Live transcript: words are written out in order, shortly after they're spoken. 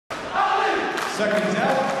seconds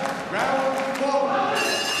out, round one.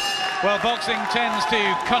 Well, boxing tends to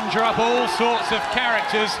conjure up all sorts of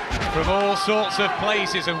characters from all sorts of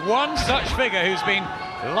places, and one such figure who's been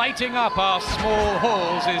lighting up our small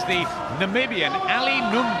halls is the Namibian Ali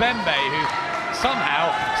Nuumbembe, who somehow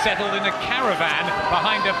settled in a caravan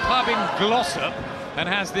behind a pub in Glossop and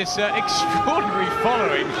has this extraordinary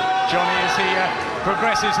following, Johnny, as he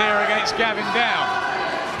progresses here against Gavin Down.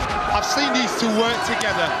 I've seen these two work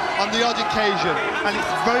together on the odd occasion, and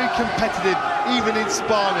it's very competitive, even in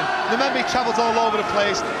sparring. Nuumbembe travels all over the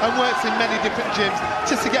place and works in many different gyms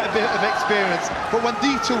just to get a bit of experience. But when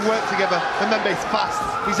these two work together, Nuumbembe's fast,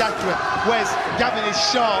 he's accurate, whereas Gavin is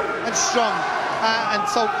sharp and strong. And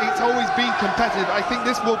so it's always been competitive. I think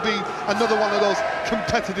this will be another one of those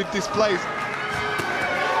competitive displays.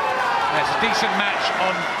 It's a decent match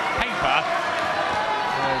on paper.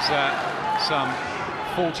 There's some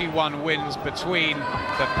 41 wins between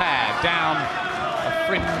the pair. Down a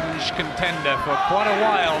fringe contender for quite a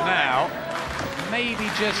while now, maybe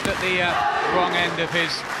just at the wrong end of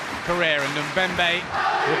his career, and Nuumbembe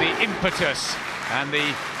with the impetus and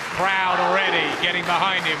the crowd already getting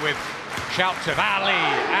behind him with shouts of Ali,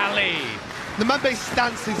 Ali. Nuumbembe's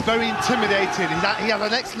stance is very intimidating. He has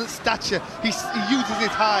an excellent stature. He uses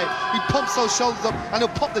his height. He pumps those shoulders up and he'll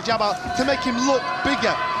pop the jab out to make him look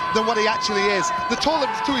bigger than what he actually is. The taller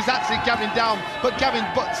of the two is actually Gavin Down, but Gavin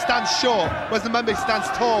stands short, whereas Nuumbembe stands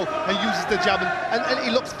tall and uses the jab, and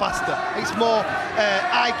he looks faster. It's more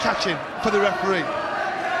eye-catching for the referee.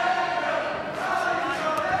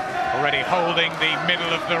 Already holding the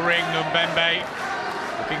middle of the ring, Nuumbembe,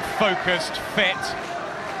 looking focused, fit,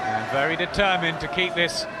 and very determined to keep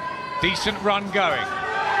this decent run going.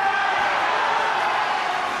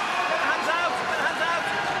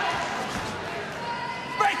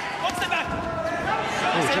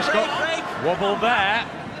 Oh, just got wobbled there.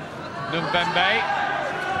 Nuumbembe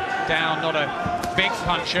down, not a big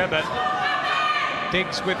puncher, but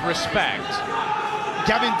digs with respect.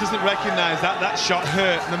 Gavin doesn't recognise that shot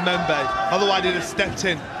hurt Nuumbembe, otherwise he'd have stepped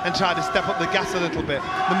in and tried to step up the gas a little bit.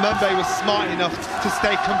 Nuumbembe was smart enough to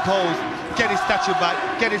stay composed, get his stature back,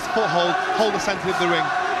 get his foothold, hold the centre of the ring.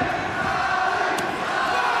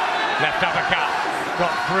 Left uppercut,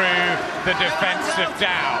 got through the defence of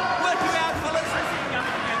Down.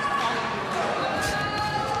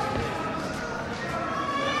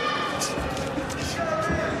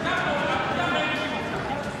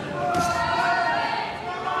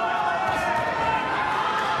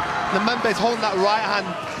 Nuumbembe's holding that right hand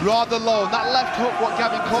rather low. That left hook, what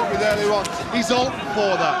Gavin caught with earlier on, he's open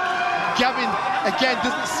for that. Gavin, again,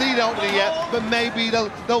 doesn't see the opening yet, but maybe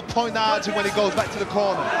they'll point that out to him when he goes back to the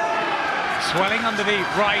corner. Swelling under the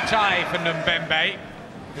right eye for Nuumbembe,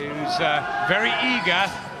 who's very eager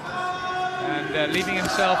and leaving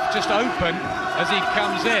himself just open as he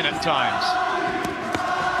comes in at times.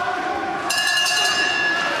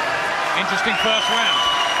 Interesting first round.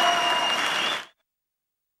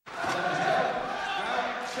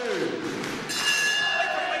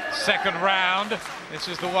 Second round. This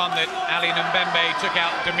is the one that Ali Nuumbembe took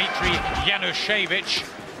out Dimitri Januszewicz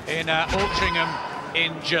in Altrincham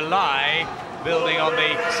in July, building on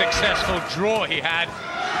the successful draw he had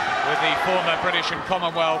with the former British and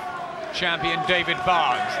Commonwealth champion David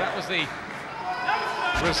Barnes. That was the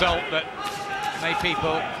result that made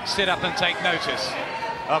people sit up and take notice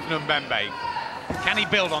of Nuumbembe. Can he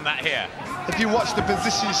build on that here? If you watch the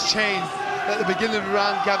positions change, at the beginning of the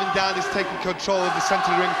round, Gavin Down is taking control of the centre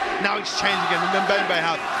of the ring. Now it's changed again, and Nuumbembe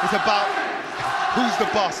has. It's about who's the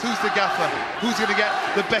boss, who's the gaffer, who's going to get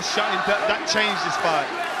the best shot in that changed this fight.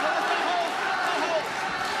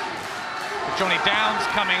 Johnny Downs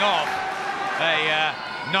coming off a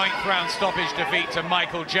ninth round stoppage defeat to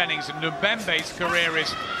Michael Jennings, and Nuumbembe's career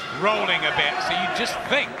is rolling a bit, so you just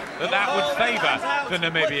think that would favour the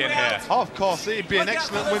Namibian here. Oh, of course, it'd be an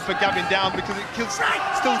excellent win for Gavin Down because it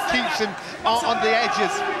still keeps him on the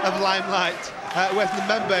edges of limelight. Whereas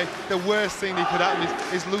Nuumbembe, the worst thing that could happen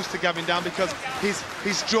is lose to Gavin Down, because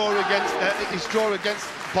his draw against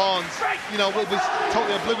Barnes, you know, will be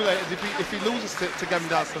totally obliterated if he loses to Gavin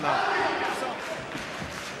Down tonight.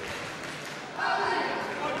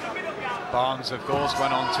 Barnes, of course,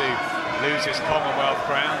 went on to lose his Commonwealth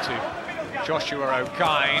crown to Joshua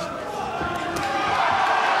O'Kine.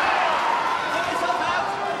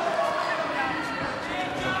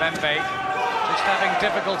 Nuumbembe just having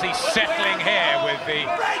difficulty settling here with the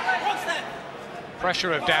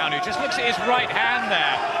pressure of Down, who just looks at his right hand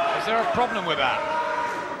there. Is there a problem with that?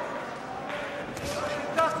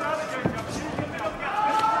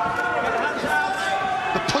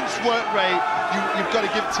 The punch work rate, you've got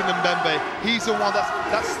to give it to Nuumbembe. He's the one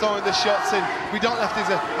that's throwing the shots in. We don't know if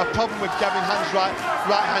there's a problem with Gavin Hand's right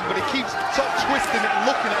hand, but he keeps sort of twisting it and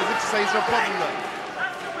looking at it as if to say, is there a problem there?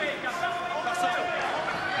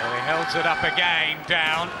 Well, he holds it up again,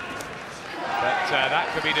 down. But that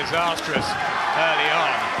could be disastrous early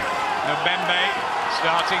on. Nuumbembe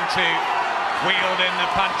starting to wield in the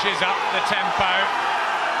punches, up the tempo.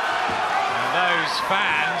 And those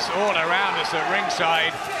fans all around us at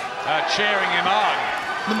ringside are cheering him on.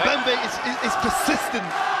 Nuumbembe is persistent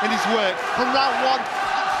in his work. From round 1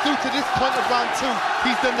 through to this point of round 2,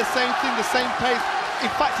 he's done the same thing, the same pace.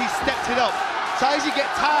 In fact, he's stepped it up. So as you get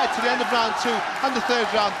tired to the end of round 2 and the 3rd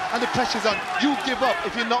round and the pressure's on, you give up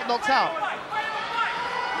if you're not knocked out.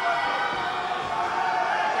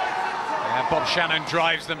 Yeah, Bob Shannon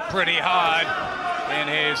drives them pretty hard in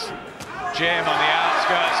his gym on the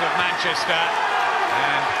outskirts of Manchester,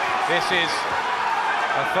 and this is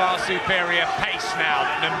a far superior pace now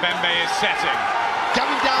that Nuumbembe is setting.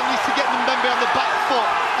 Gavin Down needs to get Nuumbembe on the back foot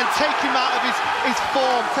and take him out of his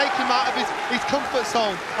form, take him out of his comfort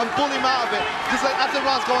zone and bull him out of it, because as the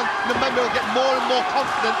rounds go on, Nuumbembe will get more and more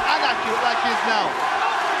confident and accurate like he is now.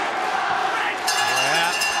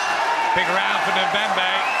 Yeah, big round for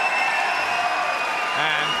Nuumbembe.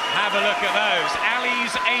 And have a look at those,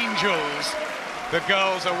 Ali's Angels. The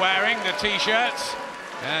girls are wearing the t-shirts,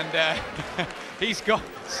 and he's got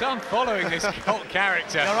some following this cult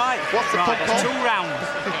character. All right. What's the pub called? 2 rounds.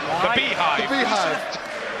 The Beehive. The Beehive.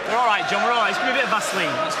 We're all right, John, we're all right. It's going to be a bit of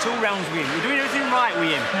Vaseline. That's 2 rounds with him. You're doing everything right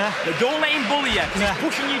with him. Yeah. But don't let him bully you, because he's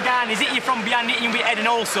pushing you down. He's hitting you from behind, hitting you with your head and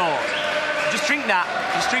all sorts. Just drink that.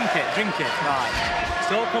 Just drink it. Drink it. Right.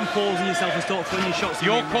 Start composing yourself and start throwing your shots.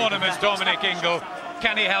 Your cornerman's Dominic Ingle.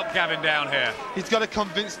 Can he help Gavin Down here? He's got to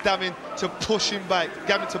convince Gavin to push him back.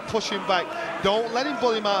 Gavin to push him back. Don't let him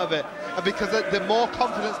bully him out of it. And because the more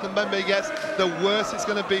confidence Nuumbembe gets, the worse it's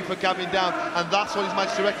going to be for Gavin Down. And that's what he's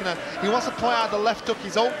managed to recognise. He wants to point out the left hook.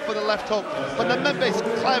 He's open for the left hook. But Nuumbembe's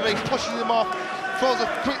clever. He pushes him off, throws a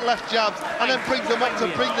quick left jab, and then brings them up to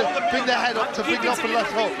bring the head up to bring up the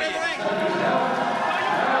left hook.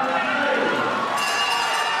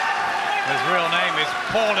 His real name is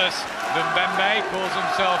Paulus Nuumbembe, calls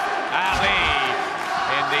himself Ali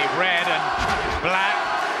in the red and black.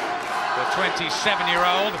 The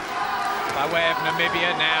 27-year-old, by way of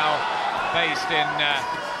Namibia, now based in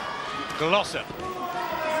Glossop,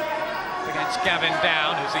 against Gavin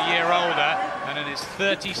Down, who's a year older and in his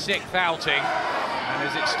 36th outing, and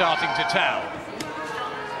is it starting to tell?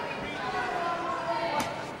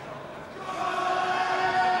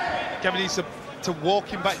 Gavin needs to walk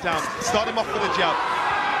him back down, start him off with a jab.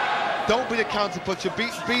 Don't be the counter puncher, be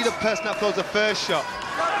the person that throws the first shot.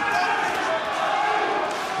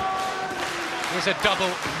 He's a double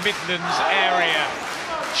Midlands area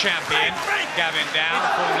champion, Gavin Down,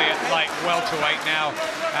 formerly at light welterweight, now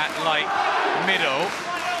at light middle.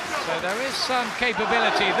 So there is some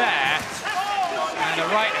capability there. And the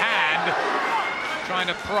right hand trying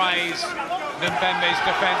to prize Nuumbembe's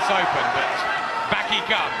defence open, but back he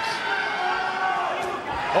comes.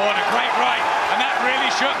 Oh, and a great right, and that really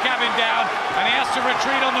shook Gavin Down, and he has to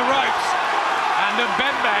retreat on the ropes. And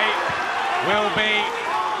Nuumbembe will be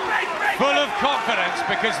full of confidence,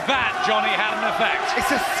 because that, Johnny, had an effect.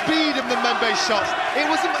 It's the speed of Nuumbembe's shots. It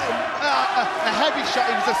wasn't a heavy shot,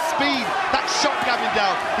 it was a speed that shot Gavin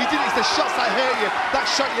Down. It's the shots that hurt you, that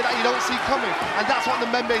shot you that you don't see coming, and that's what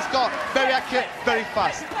Nuumbembe's got. Very accurate, very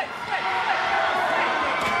fast.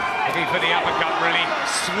 Looking for the uppercut, really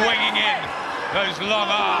swinging in those long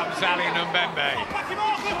arms, Ali Nuumbembe.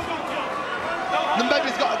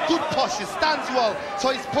 Nuumbembe's got a good posture, stands well,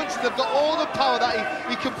 so his punches have got all the power that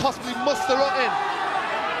he can possibly muster up in.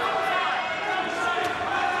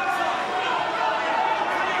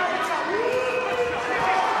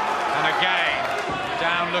 And again,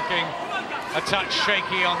 Down looking a touch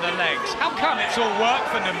shaky on the legs. How come it's all worked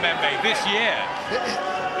for Nuumbembe this year?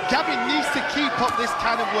 Gavin needs to keep up this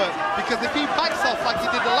kind of work, because if he backs off like he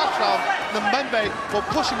did the last round, Nuumbembe will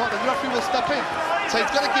push him up, the referee will step in. So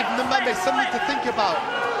he's got to give Nuumbembe something to think about.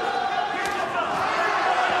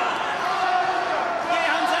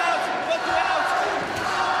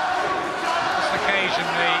 Just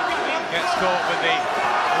occasionally gets caught with the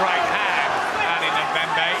right hand, Ali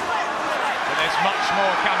Nuumbembe, but there's much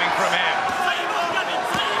more coming from him.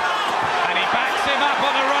 And he backs him up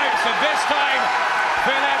on the ropes, and this time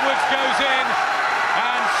Phil Edwards goes in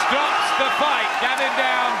and stops the fight. Gavin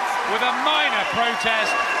Down with a minor protest,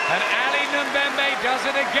 and Ali Nuumbembe does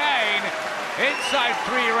it again. Inside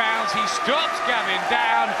 3 rounds, he stops Gavin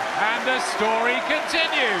Down, and the story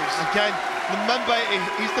continues. Again, Nuumbembe,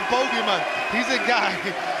 he's the bogeyman. He's a guy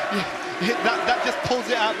that just pulls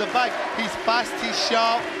it out of the bag. He's fast, he's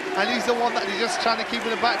sharp, and he's the one that he's just trying to keep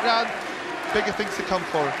in the background. Bigger things to come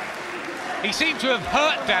for him. He seemed to have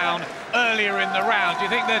hurt down earlier in the round. Do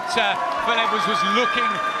you think that Phil Edwards was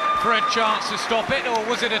looking for a chance to stop it, or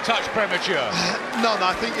was it a touch premature? No,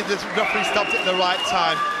 I think the referee stopped it at the right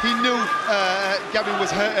time. He knew Gavin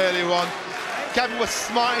was hurt earlier on. Gavin was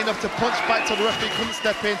smart enough to punch back so the referee couldn't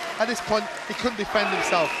step in. At this point, he couldn't defend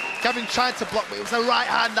himself. Gavin tried to block, but it was a right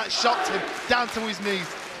hand that shocked him down to his knees.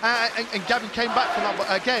 And Gavin came back from that, but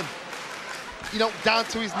again, you know, down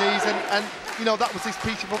to his knees, and you know, that was his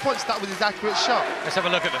beautiful punch, that was his accurate shot. Let's have a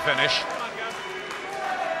look at the finish.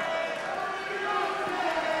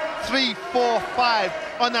 3, 4, 5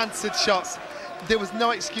 unanswered shots. There was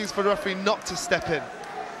no excuse for the referee not to step in.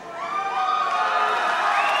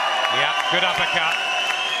 Yeah, good uppercut.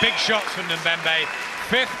 Big shots from Nuumbembe.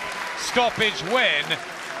 5th stoppage win.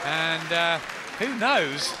 And who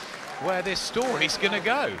knows where this story's going to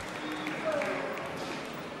go.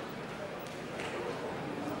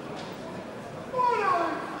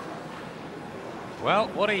 Well,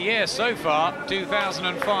 what a year so far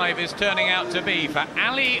 2005 is turning out to be for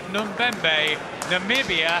Ali Nuumbembe,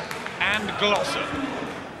 Namibia and Glossop.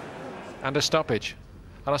 And a stoppage.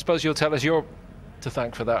 And I suppose you'll tell us you're to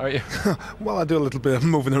thank for that, aren't you? Well, I do a little bit of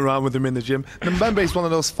moving around with him in the gym. Nuumbembe is one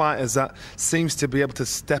of those fighters that seems to be able to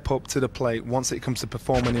step up to the plate once it comes to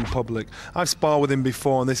performing in public. I've sparred with him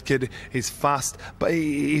before, and this kid is fast, but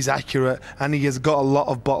he's accurate, and he has got a lot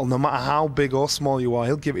of bottle. No matter how big or small you are,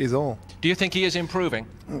 he'll give it his all. Do you think he is improving?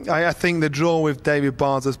 I think the draw with David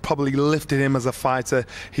Barnes has probably lifted him as a fighter.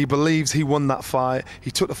 He believes he won that fight.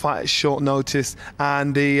 He took the fight at short notice,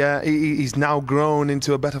 and he's now grown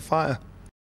into a better fighter.